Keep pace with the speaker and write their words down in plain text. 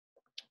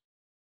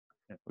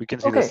We can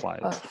see the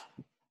slide.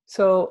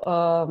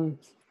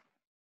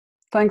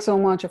 Thanks so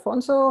much,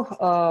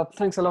 Afonso.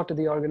 Thanks a lot to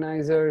the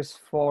organizers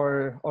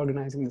for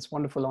organizing this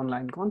wonderful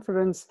online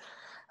conference.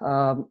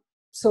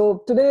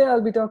 So today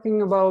I'll be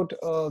talking about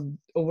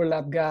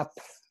overlap gap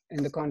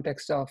in the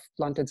context of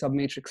planted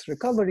submatrix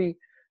recovery.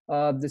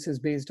 This is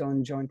based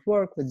on joint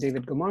work with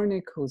David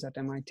Gomarnik, who's at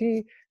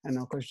MIT, and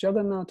Akash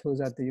Jagannath,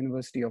 who's at the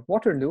University of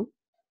Waterloo.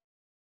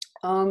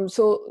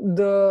 So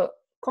the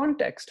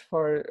context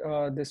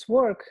for this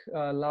work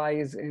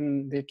lies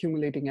in the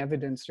accumulating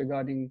evidence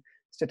regarding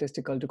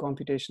statistical to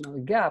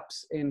computational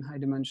gaps in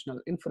high-dimensional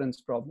inference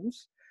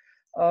problems.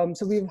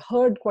 So we've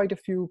heard quite a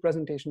few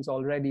presentations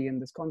already in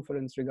this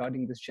conference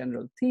regarding this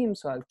general theme,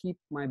 so I'll keep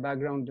my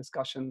background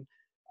discussion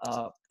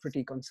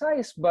pretty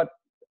concise, but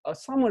a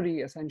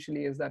summary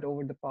essentially is that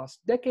over the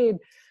past decade,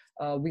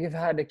 we have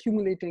had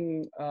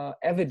accumulating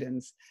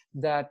evidence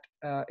that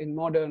in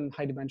modern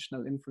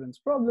high-dimensional inference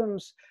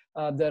problems,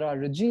 there are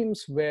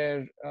regimes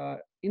where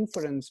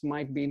inference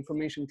might be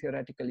information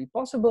theoretically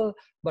possible,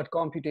 but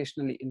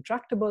computationally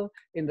intractable,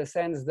 in the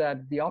sense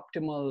that the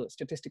optimal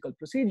statistical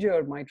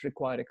procedure might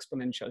require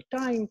exponential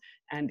time,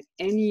 and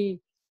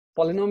any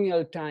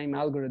polynomial time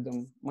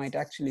algorithm might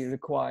actually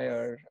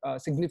require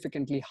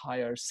significantly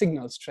higher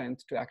signal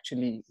strength to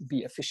actually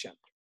be efficient.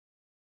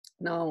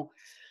 Now,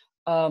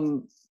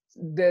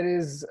 there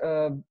is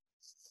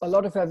a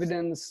lot of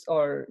evidence,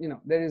 or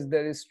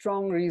there is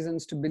strong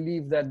reasons to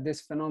believe that this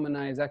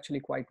phenomena is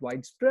actually quite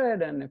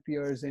widespread and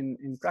appears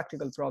in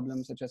practical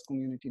problems such as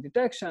community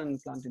detection,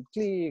 planted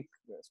clique,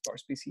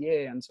 sparse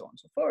PCA, and so on and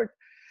so forth.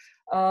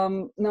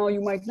 Now you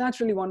might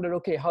naturally wonder,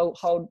 okay, how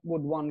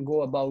would one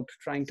go about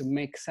trying to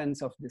make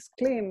sense of this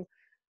claim?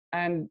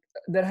 And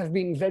there have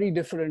been very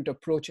different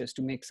approaches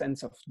to make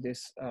sense of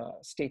this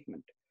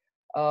statement.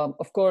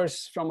 Of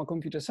course, from a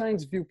computer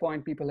science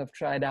viewpoint, people have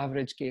tried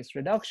average case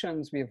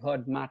reductions. We've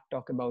heard Matt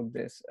talk about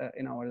this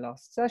in our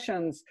last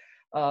sessions.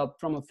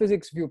 From a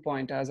physics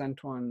viewpoint, as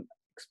Antoine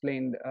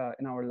explained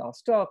in our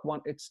last talk,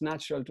 it's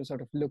natural to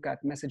sort of look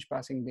at message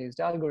passing based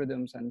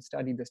algorithms and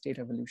study the state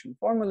evolution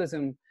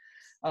formalism.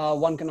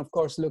 One can, of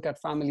course, look at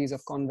families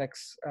of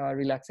convex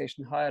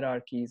relaxation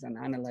hierarchies and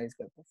analyze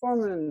their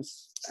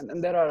performance.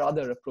 And there are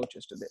other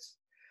approaches to this.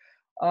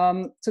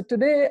 So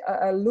today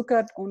I'll look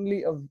at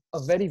only a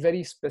very,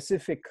 very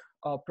specific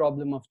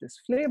problem of this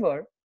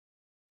flavor.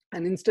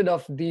 And instead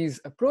of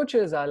these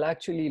approaches, I'll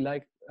actually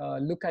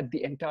look at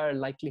the entire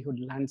likelihood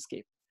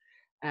landscape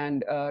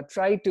and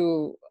try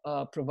to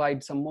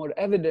provide some more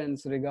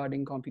evidence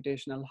regarding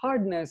computational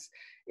hardness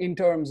in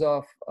terms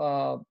of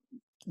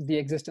the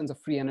existence of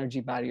free energy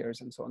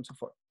barriers and so on and so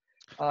forth.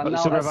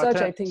 Now, as such,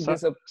 I think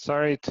this.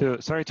 Sorry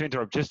to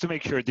interrupt. Just to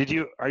make sure,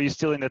 are you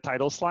still in the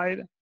title slide?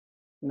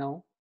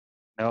 No.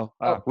 No,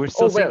 we're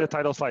still seeing the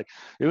title slide.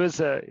 It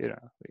was,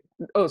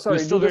 oh, sorry. It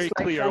was still very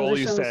clear all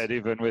you said,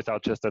 even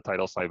without just the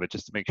title slide, but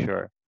just to make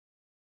sure.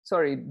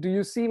 Sorry, do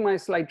you see my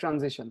slide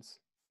transitions?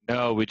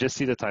 No, we just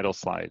see the title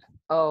slide.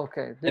 Oh,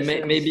 okay.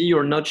 Maybe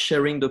you're not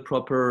sharing the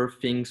proper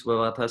things.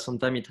 Well,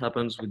 sometimes it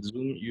happens with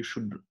Zoom. You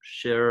should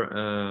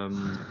share.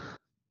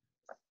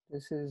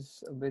 This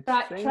is a bit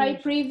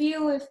Try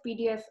preview if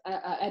PDF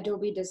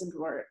Adobe doesn't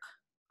work.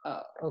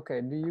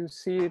 Okay, do you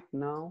see it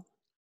now?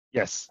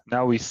 Yes,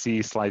 now we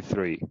see slide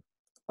 3.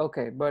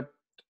 Okay,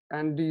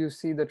 and do you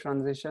see the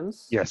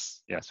transitions?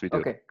 Yes, we do.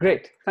 Okay,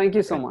 great. Thank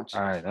you so much.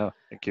 All right,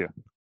 thank you.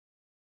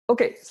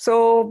 Okay,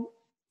 so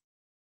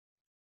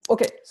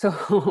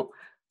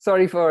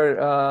sorry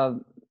for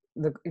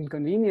the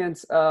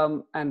inconvenience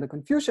and the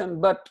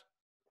confusion, but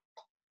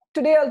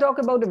today I'll talk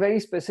about a very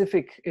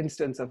specific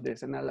instance of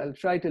this, and I'll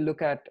try to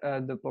look at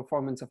the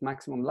performance of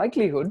maximum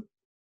likelihood.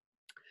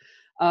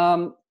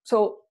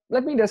 So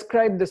let me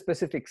describe the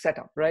specific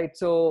setup, right?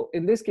 So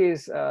in this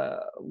case,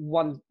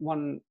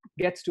 one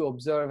gets to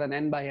observe an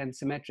n by n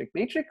symmetric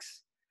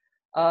matrix.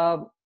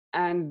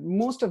 And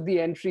most of the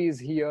entries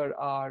here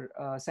are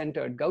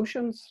centered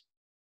Gaussians.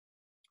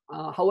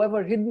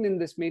 However, hidden in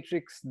this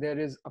matrix, there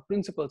is a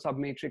principal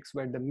submatrix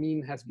where the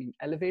mean has been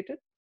elevated.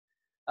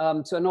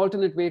 So an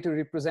alternate way to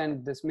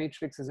represent this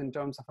matrix is in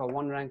terms of a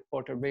one-rank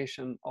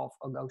perturbation of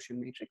a Gaussian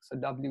matrix. So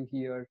W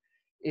here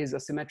is a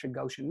symmetric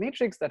Gaussian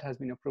matrix that has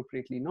been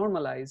appropriately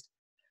normalized.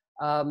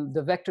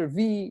 The vector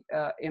V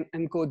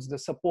encodes the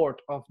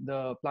support of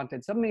the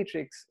planted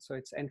submatrix, so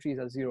its entries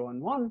are 0 and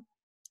 1.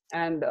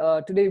 And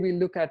today we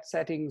look at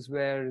settings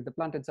where the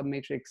planted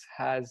submatrix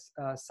has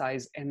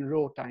size n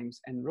rho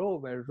times n rho,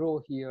 where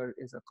rho here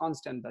is a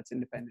constant that's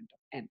independent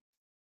of n.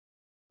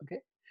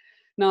 Okay.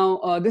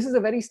 Now, this is a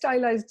very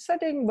stylized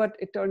setting, but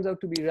it turns out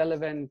to be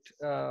relevant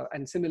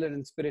and similar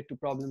in spirit to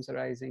problems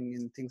arising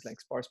in things like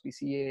sparse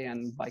PCA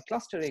and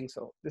biclustering.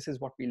 So this is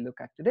what we look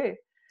at today.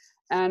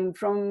 And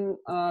from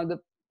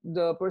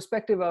the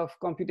perspective of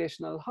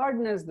computational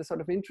hardness, the sort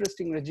of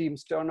interesting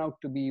regimes turn out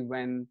to be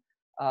when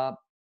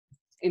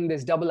in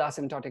this double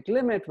asymptotic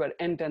limit where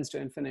n tends to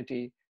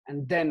infinity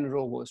and then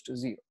rho goes to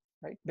 0,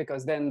 right?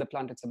 Because then the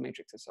planted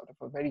submatrix is sort of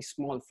a very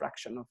small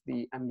fraction of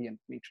the ambient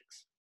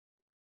matrix.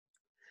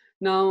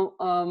 Now,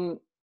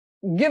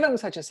 given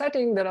such a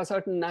setting, there are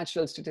certain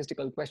natural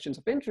statistical questions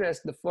of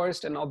interest. The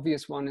first and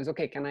obvious one is,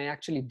 okay, can I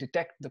actually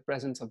detect the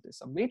presence of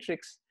this submatrix?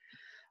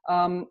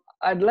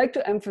 I'd like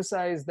to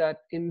emphasize that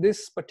in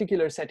this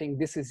particular setting,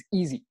 this is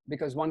easy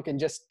because one can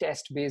just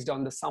test based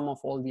on the sum of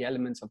all the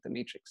elements of the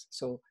matrix.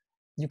 So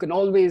you can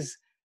always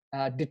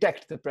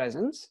detect the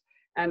presence.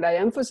 And I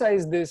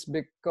emphasize this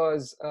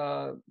because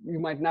you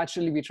might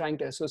naturally be trying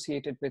to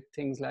associate it with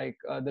things like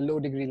the low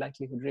degree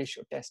likelihood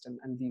ratio test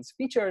and these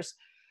features.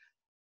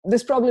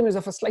 This problem is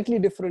of a slightly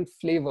different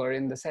flavor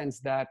in the sense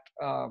that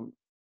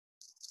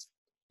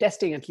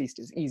testing at least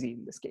is easy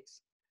in this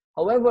case.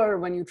 However,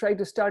 when you try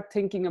to start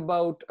thinking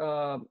about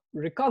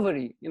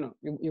recovery,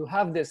 you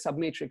have this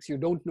submatrix, you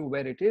don't know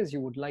where it is, you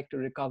would like to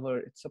recover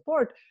its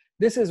support.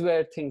 This is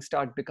where things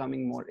start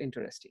becoming more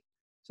interesting.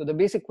 So the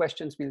basic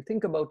questions we'll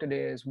think about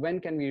today is,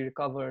 when can we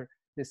recover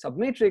this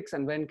submatrix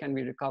and when can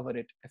we recover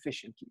it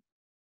efficiently?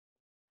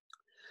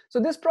 So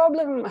this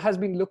problem has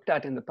been looked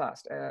at in the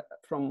past.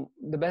 From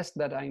the best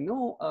that I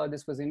know,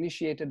 this was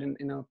initiated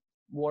in a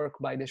work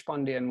by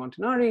Deshpande and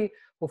Montanari,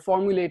 who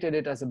formulated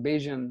it as a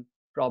Bayesian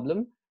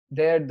problem.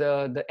 There,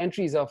 the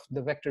entries of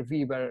the vector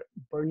v were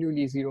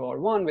Bernoulli 0 or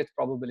 1 with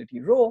probability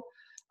rho.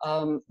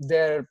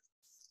 Their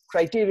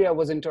criteria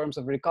was in terms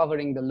of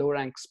recovering the low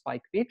rank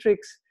spike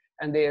matrix,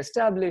 and they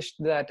established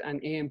that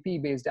an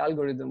AMP-based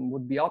algorithm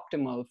would be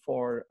optimal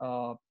for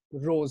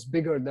rows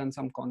bigger than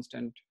some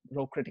constant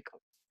rho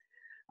critical.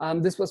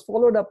 This was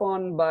followed up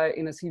on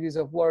in a series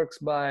of works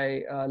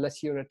by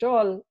Lasieur et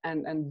al.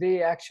 And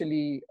they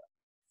actually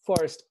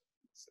first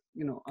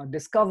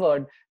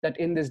discovered that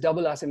in this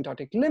double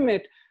asymptotic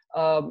limit,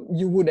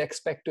 you would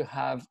expect to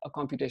have a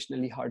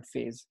computationally hard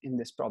phase in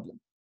this problem.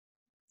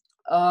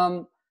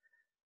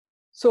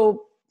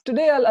 So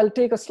today I'll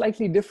take a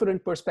slightly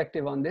different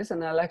perspective on this,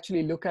 and I'll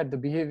actually look at the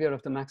behavior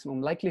of the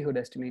maximum likelihood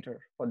estimator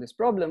for this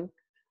problem.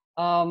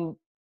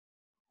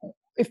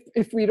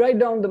 If we write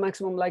down the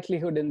maximum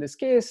likelihood in this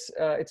case,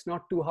 it's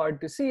not too hard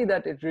to see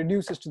that it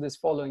reduces to this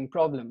following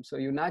problem. So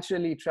you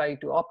naturally try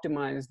to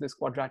optimize this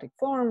quadratic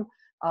form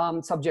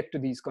subject to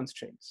these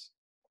constraints.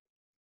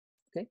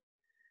 Okay,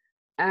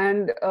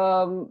 and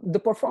the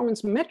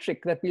performance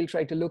metric that we'll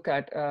try to look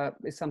at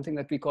is something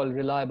that we call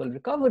reliable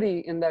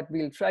recovery, in that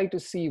we'll try to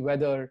see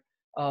whether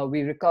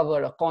we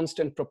recover a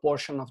constant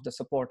proportion of the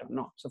support or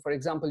not. So for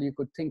example, you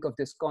could think of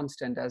this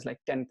constant as like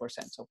 10%,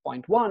 so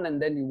 0.1,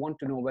 and then you want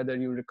to know whether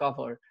you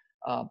recover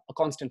a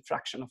constant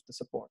fraction of the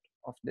support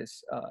of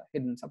this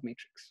hidden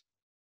submatrix.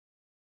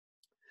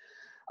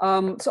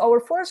 So our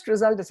first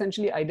result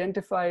essentially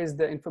identifies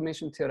the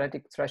information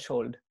theoretic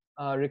threshold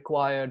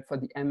required for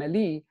the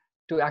MLE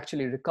to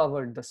actually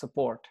recover the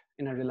support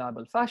in a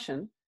reliable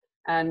fashion.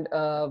 And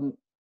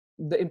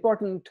the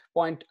important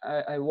point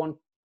I want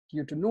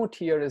you to note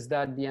here is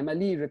that the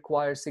MLE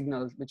requires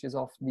signals which is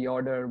of the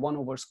order 1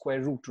 over square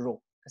root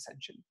rho,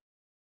 essentially.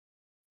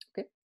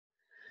 Okay.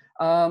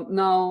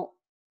 Now,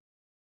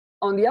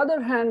 on the other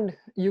hand,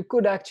 you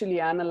could actually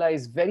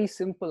analyze very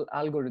simple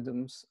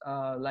algorithms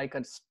like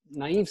a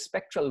naive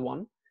spectral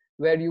one,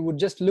 where you would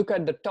just look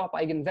at the top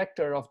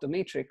eigenvector of the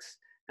matrix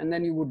and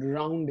then you would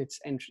round its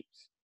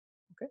entries.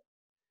 Okay.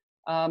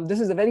 This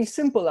is a very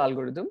simple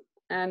algorithm,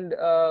 and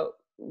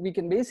we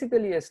can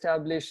basically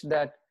establish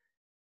that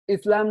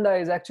if lambda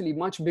is actually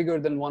much bigger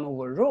than 1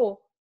 over rho,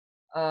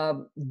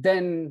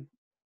 then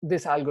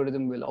this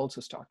algorithm will also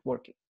start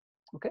working.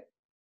 Okay.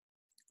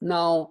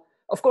 Now,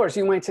 of course,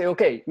 you might say,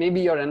 okay,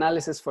 maybe your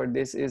analysis for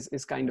this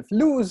is kind of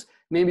loose.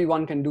 Maybe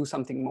one can do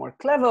something more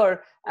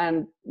clever,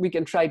 and we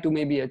can try to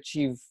maybe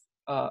achieve,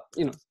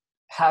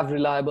 have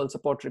reliable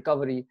support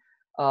recovery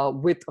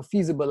with a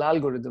feasible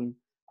algorithm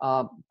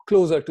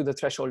closer to the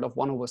threshold of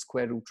 1 over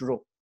square root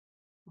rho.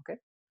 Okay.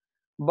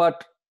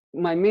 But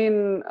my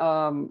main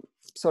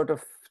sort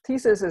of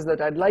thesis is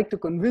that I'd like to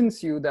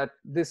convince you that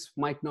this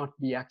might not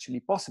be actually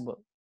possible.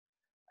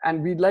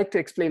 And we'd like to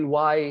explain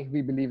why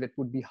we believe it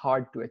would be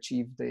hard to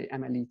achieve the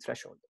MLE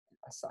threshold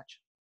as such.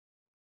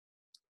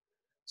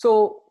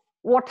 So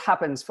what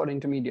happens for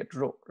intermediate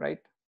rho, right?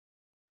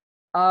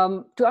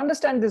 To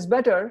understand this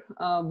better,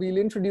 we'll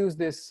introduce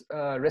this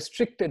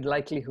restricted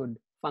likelihood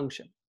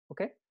function,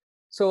 okay?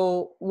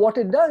 So what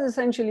it does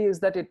essentially is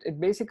that it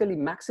basically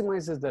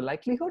maximizes the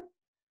likelihood,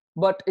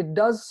 but it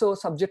does so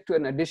subject to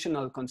an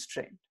additional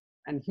constraint.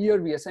 And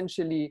here we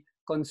essentially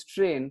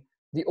constrain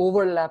the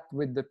overlap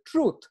with the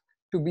truth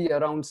to be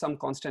around some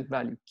constant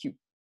value q.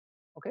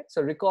 Okay,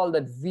 so recall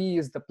that v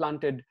is the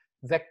planted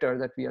vector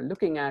that we are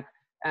looking at,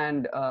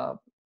 and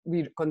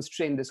we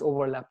constrain this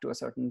overlap to a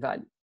certain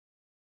value.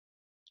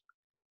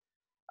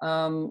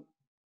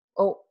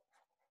 Oh,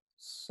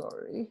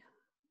 sorry.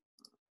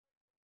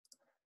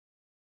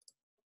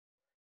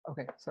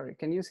 Okay, sorry,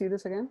 can you see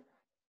this again?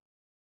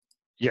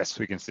 Yes,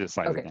 we can see the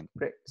slide again.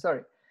 Great,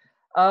 sorry.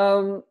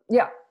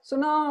 Yeah, so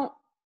now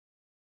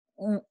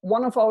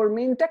one of our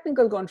main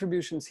technical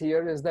contributions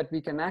here is that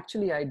we can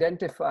actually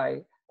identify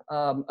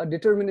a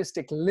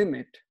deterministic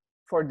limit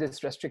for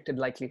this restricted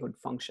likelihood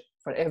function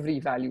for every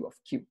value of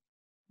q,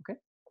 okay?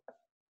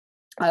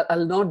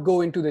 I'll not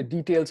go into the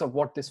details of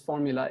what this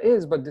formula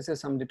is, but this is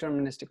some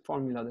deterministic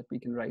formula that we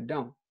can write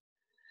down.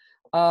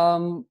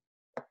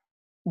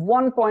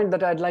 One point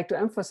that I'd like to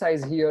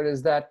emphasize here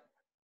is that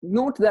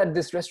note that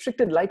this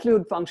restricted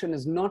likelihood function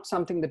is not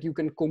something that you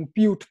can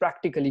compute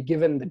practically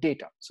given the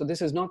data. So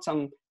this is not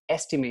some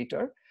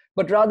estimator,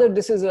 but rather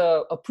this is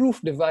a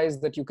proof device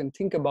that you can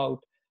think about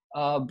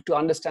to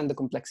understand the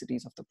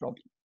complexities of the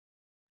problem.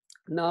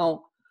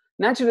 Now,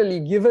 naturally,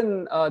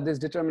 given this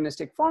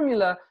deterministic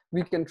formula,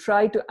 we can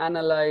try to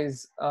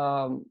analyze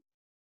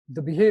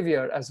the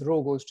behavior as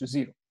rho goes to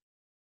 0.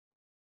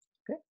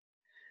 Okay,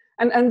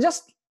 and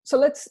just so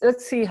let's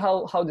see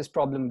how this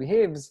problem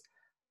behaves.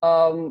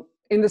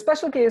 In the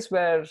special case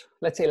where,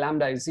 let's say,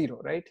 lambda is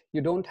 0, right?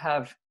 You don't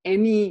have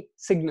any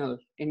signal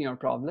in your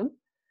problem.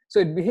 So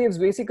it behaves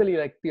basically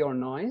like pure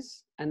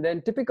noise. And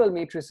then typical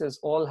matrices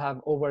all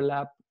have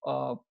overlap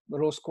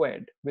rho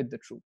squared with the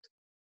truth.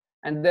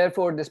 And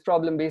therefore, this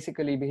problem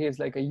basically behaves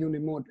like a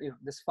unimodal.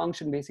 This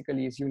function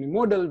basically is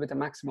unimodal with a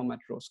maximum at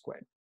rho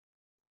squared.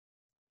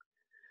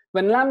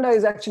 When lambda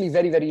is actually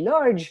very, very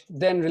large,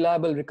 then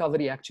reliable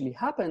recovery actually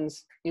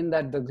happens in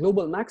that the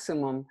global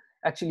maximum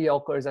actually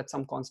occurs at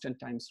some constant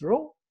times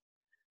rho.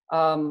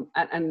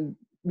 And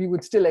we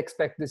would still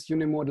expect this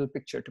unimodal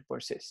picture to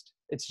persist.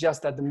 It's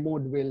just that the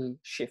mode will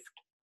shift.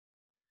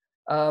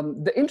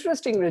 The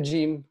interesting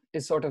regime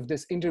is sort of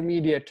this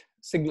intermediate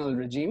signal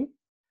regime,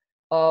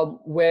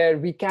 where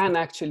we can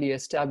actually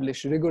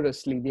establish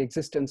rigorously the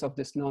existence of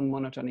this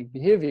non-monotonic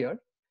behavior.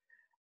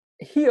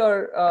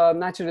 Here,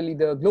 naturally,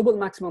 the global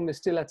maximum is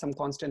still at some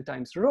constant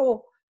times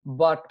rho,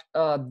 but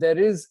there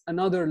is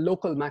another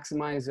local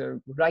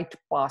maximizer right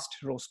past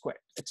rho squared.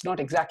 It's not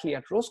exactly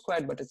at rho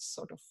squared, but it's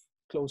sort of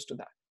close to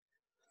that.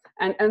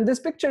 And this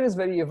picture is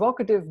very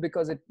evocative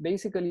because it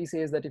basically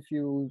says that if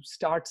you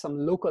start some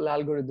local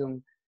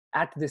algorithm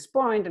at this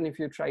point, and if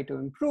you try to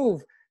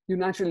improve, you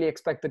naturally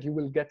expect that you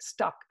will get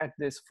stuck at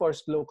this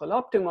first local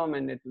optimum,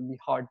 and it will be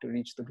hard to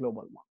reach the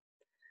global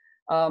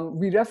one.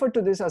 We refer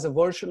to this as a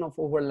version of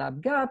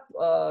overlap gap,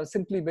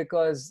 simply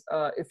because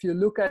if you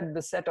look at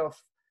the set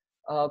of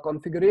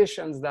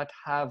configurations that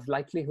have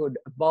likelihood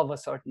above a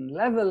certain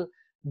level,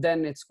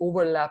 then its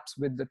overlaps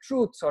with the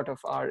truth sort of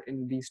are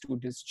in these two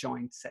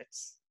disjoint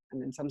sets.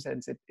 And in some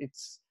sense,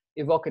 it's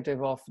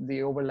evocative of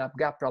the overlap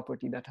gap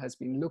property that has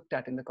been looked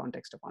at in the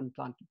context of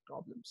unplanted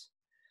problems.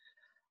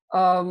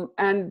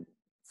 And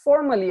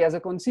formally, as a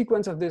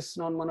consequence of this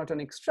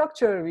non-monotonic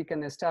structure, we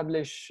can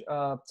establish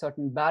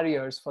certain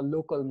barriers for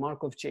local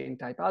Markov chain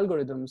type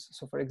algorithms.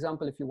 So for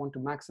example, if you want to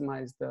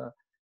maximize the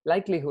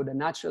likelihood, a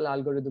natural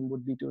algorithm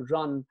would be to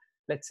run,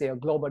 let's say, a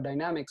Glauber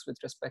dynamics with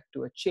respect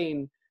to a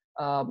chain,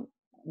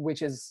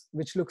 which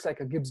looks like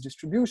a Gibbs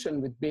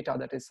distribution with beta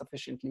that is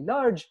sufficiently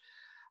large.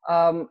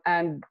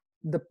 And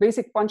the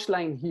basic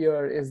punchline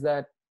here is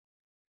that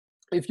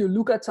if you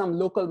look at some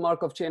local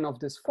Markov chain of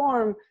this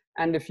form,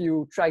 and if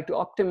you try to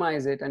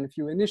optimize it, and if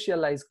you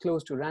initialize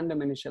close to random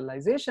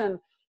initialization,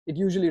 it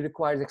usually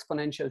requires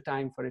exponential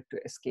time for it to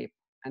escape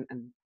and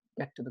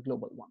get to the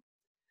global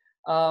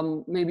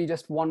one. Maybe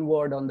just one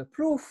word on the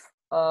proof.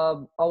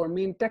 Our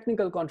main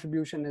technical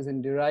contribution is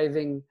in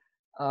deriving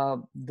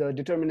the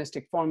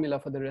deterministic formula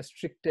for the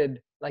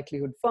restricted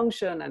likelihood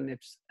function and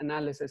its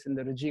analysis in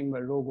the regime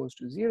where rho goes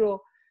to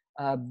 0.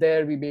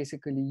 There we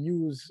basically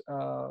use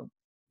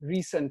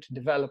recent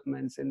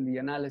developments in the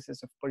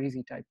analysis of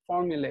Parisi type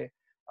formulae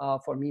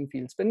for mean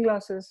field spin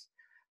glasses.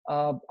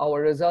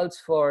 Our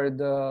results for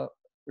the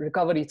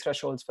recovery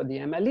thresholds for the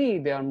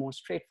MLE, they are more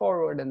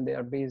straightforward and they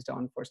are based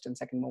on first and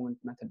second moment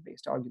method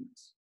based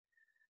arguments.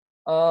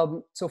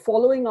 So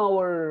following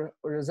our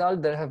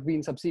result, there have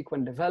been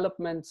subsequent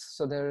developments.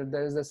 So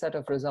there is a set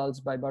of results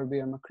by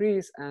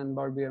Barbier-Macris and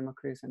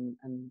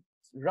and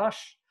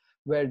Rush,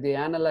 where they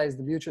analyze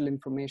the mutual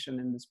information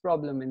in this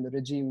problem in the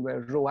regime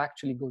where rho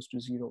actually goes to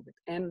 0 with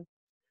n.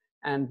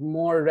 And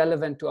more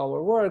relevant to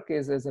our work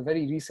is a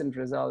very recent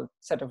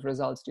set of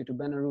results due to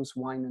Benarous,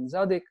 Wine, and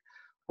Zadik,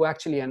 who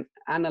actually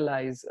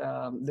analyze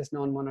this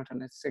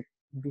non-monotonic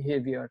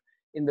behavior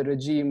in the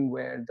regime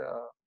where the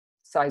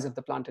size of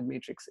the planted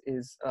matrix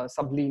is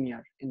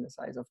sublinear in the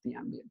size of the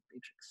ambient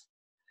matrix.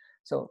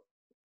 So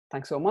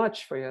thanks so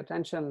much for your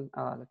attention.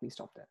 Let me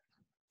stop there.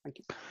 Thank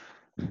you.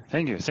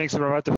 Thank you. Thanks, Subhabrata.